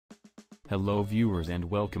Hello viewers and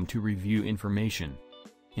welcome to Review Information.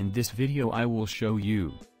 In this video I will show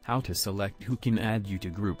you how to select who can add you to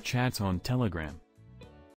group chats on Telegram.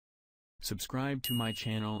 Subscribe to my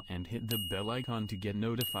channel and hit the bell icon to get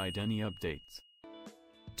notified any updates.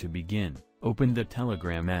 To begin, open the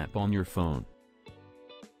Telegram app on your phone.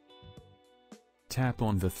 Tap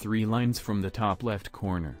on the three lines from the top left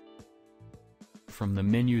corner. From the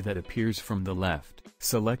menu that appears from the left,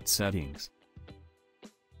 select Settings.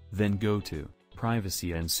 Then go to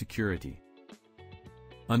Privacy and Security.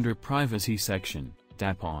 Under Privacy section,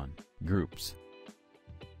 tap on Groups.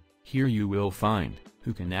 Here you will find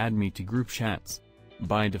Who can add me to group chats.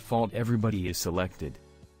 By default everybody is selected.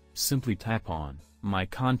 Simply tap on My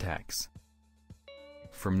Contacts.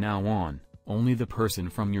 From now on, only the person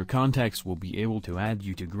from your contacts will be able to add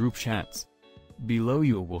you to group chats. Below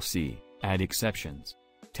you will see Add Exceptions.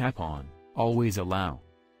 Tap on Always Allow.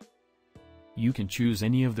 You can choose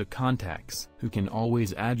any of the contacts who can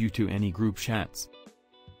always add you to any group chats.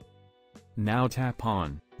 Now tap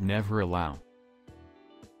on Never Allow.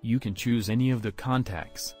 You can choose any of the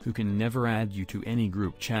contacts who can never add you to any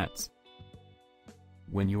group chats.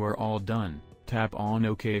 When you are all done, tap on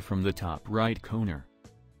OK from the top right corner.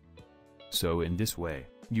 So in this way,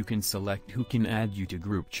 you can select who can add you to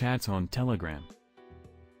group chats on Telegram.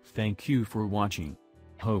 Thank you for watching.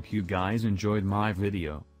 Hope you guys enjoyed my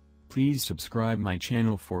video. Please subscribe my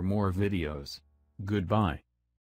channel for more videos. Goodbye.